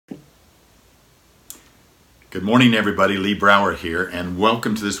Good morning, everybody. Lee Brower here, and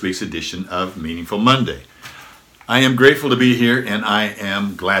welcome to this week's edition of Meaningful Monday. I am grateful to be here, and I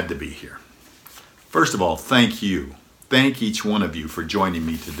am glad to be here. First of all, thank you. Thank each one of you for joining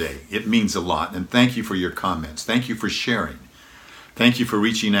me today. It means a lot, and thank you for your comments. Thank you for sharing. Thank you for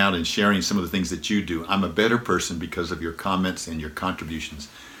reaching out and sharing some of the things that you do. I'm a better person because of your comments and your contributions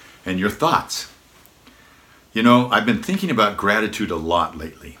and your thoughts. You know, I've been thinking about gratitude a lot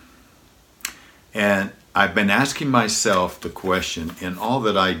lately, and I've been asking myself the question, in all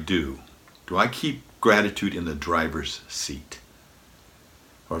that I do I keep gratitude in the driver's seat?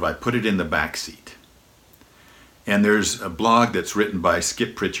 Or have I put it in the back seat? And there's a blog that's written by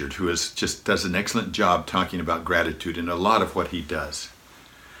Skip Pritchard, who does an excellent job talking about gratitude in a lot of what he does.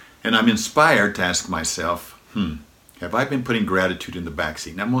 And I'm inspired to ask myself, have I been putting gratitude in the back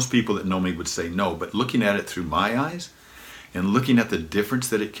seat? Now, most people that know me would say no, but looking at it through my eyes and looking at the difference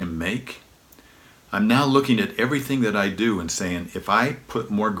that it can make, I'm now looking at everything that I do and saying, if I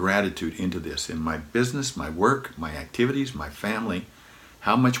put more gratitude into this, in my business, my work, my activities, my family,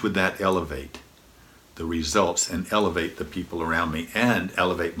 how much would that elevate the results and elevate the people around me and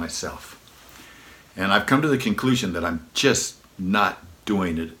elevate myself? And I've come to the conclusion that I'm just not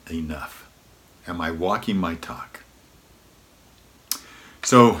doing it enough. Am I walking my talk?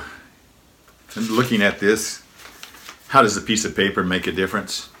 So, I'm looking at this. How does a piece of paper make a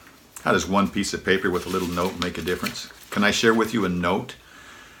difference? How does one piece of paper with a little note make a difference? Can I share with you a note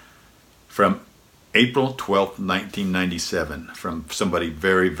from April 12th, 1997, from somebody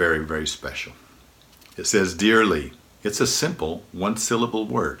very, very, very special? It says, "Dear Lee, it's a simple one-syllable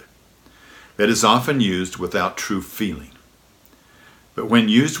word that is often used without true feeling. But when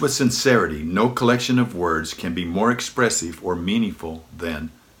used with sincerity, no collection of words can be more expressive or meaningful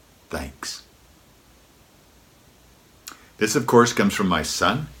than thanks." This, of course, comes from my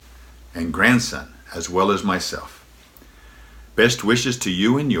son and grandson, as well as myself. Best wishes to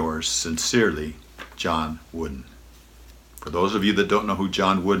you and yours, sincerely, John Wooden. For those of you that don't know who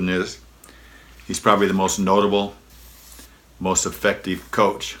John Wooden is, he's probably the most notable, most effective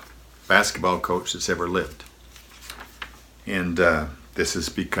basketball coach that's ever lived. And this has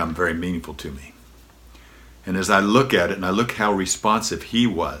become very meaningful to me. And as I look at it, and I look how responsive he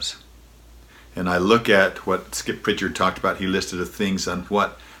was, and I look at what Skip Pritchard talked about, he listed the things on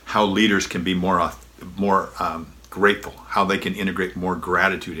how leaders can be more grateful, how they can integrate more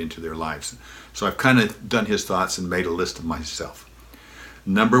gratitude into their lives. So I've kind of done his thoughts and made a list of myself.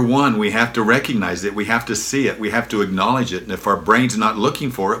 Number one, we have to recognize it. We have to see it. We have to acknowledge it. And if our brain's not looking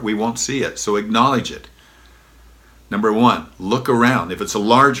for it, we won't see it. So acknowledge it. Number one, look around. If it's a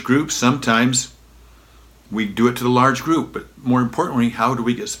large group, sometimes we do it to the large group. But more importantly, how do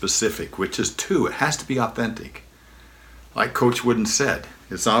we get specific? Which is two, it has to be authentic. Like Coach Wooden said,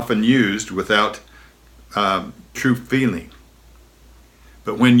 it's often used without true feeling.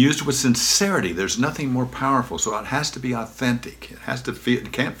 But when used with sincerity, there's nothing more powerful. So it has to be authentic.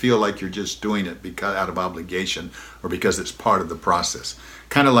 It can't feel like you're just doing it out of obligation or because it's part of the process.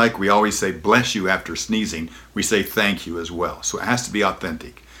 Kind of like we always say bless you after sneezing, we say thank you as well. So it has to be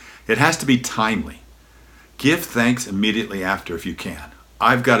authentic. It has to be timely. Give thanks immediately after if you can.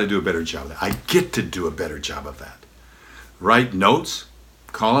 I've got to do a better job of that. I get to do a better job of that. Write notes,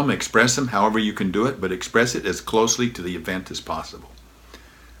 call them, express them, however you can do it, but express it as closely to the event as possible.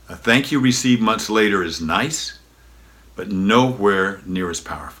 A thank you received months later is nice, but nowhere near as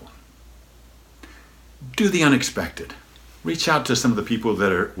powerful. Do the unexpected. Reach out to some of the people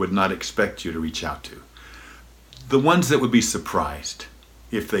that would not expect you to reach out to. The ones that would be surprised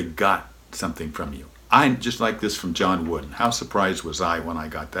if they got something from you. I'm just like this from John Wooden. How surprised was I when I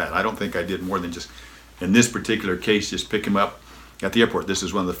got that? I don't think I did more than just, in this particular case, just pick him up at the airport. This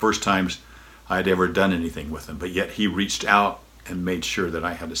is one of the first times I'd ever done anything with him, but yet he reached out and made sure that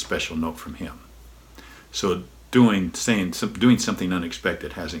I had a special note from him. So doing something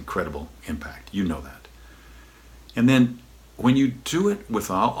unexpected has incredible impact. You know that. And then when you do it with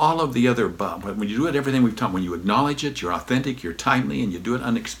all of the other above, when you do it everything we've taught, when you acknowledge it, you're authentic, you're timely, and you do it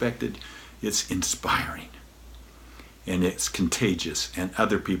unexpected, it's inspiring. And it's contagious, and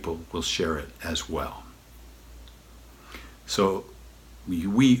other people will share it as well. So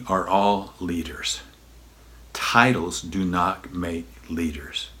we are all leaders. Titles do not make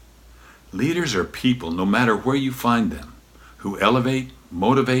leaders. Leaders are people, no matter where you find them, who elevate,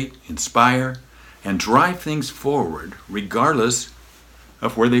 motivate, inspire, and drive things forward regardless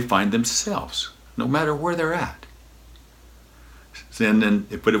of where they find themselves, no matter where they're at.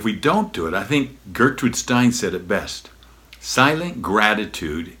 But if we don't do it, I think Gertrude Stein said it best. Silent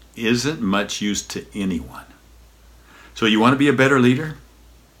gratitude isn't much use to anyone. So you want to be a better leader?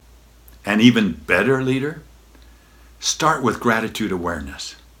 An even better leader? Start with gratitude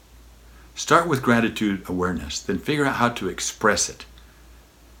awareness. Start with gratitude awareness, then figure out how to express it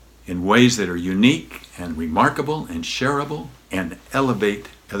in ways that are unique and remarkable and shareable and elevate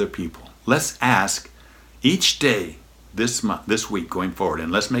other people. Let's ask each day this week going forward,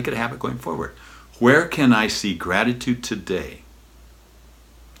 and let's make it a habit going forward. Where can I see gratitude today?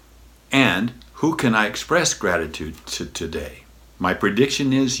 And who can I express gratitude to today? My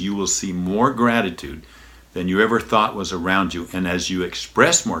prediction is you will see more gratitude than you ever thought was around you. And as you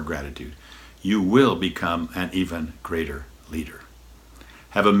express more gratitude, you will become an even greater leader.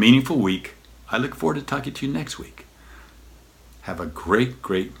 Have a meaningful week. I look forward to talking to you next week. Have a great,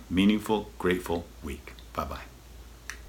 meaningful, grateful week. Bye-bye.